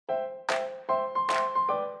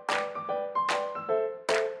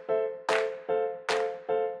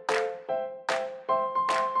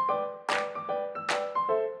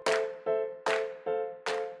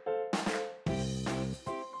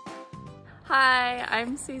Hi,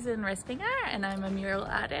 I'm Susan Respinger and I'm a mural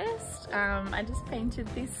artist. I just painted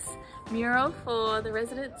this mural for the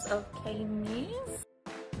residents of Cain Mews.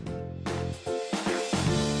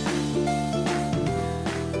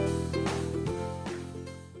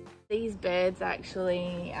 These birds are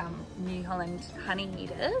actually New Holland Honeybees.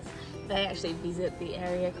 They actually visit the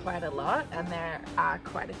area quite a lot, and there are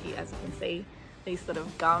quite a few, as you can see, these sort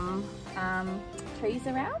of gum trees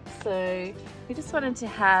around. So we just wanted to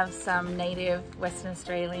have some native Western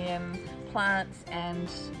Australian plants and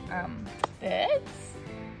birds,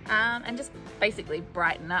 and just basically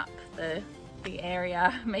brighten up the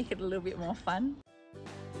area, make it a little bit more fun.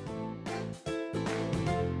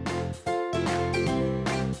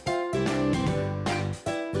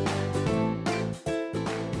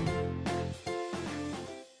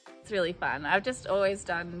 Really fun. I've just always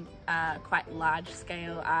done quite large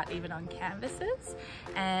scale art, even on canvases,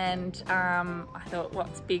 and I thought,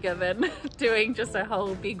 what's bigger than doing just a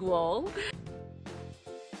whole big wall.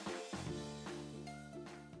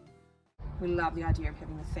 We love the idea of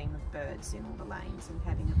having a theme of birds in all the lanes and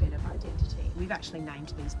having a bit of identity. We've actually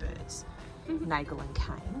named these birds Nagle and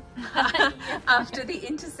Cain after the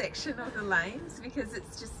intersection of the lanes, because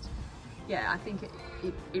it's just, yeah, I think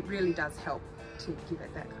it really does help to give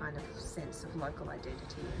it that kind of sense of local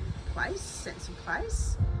identity and place, sense of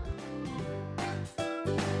place.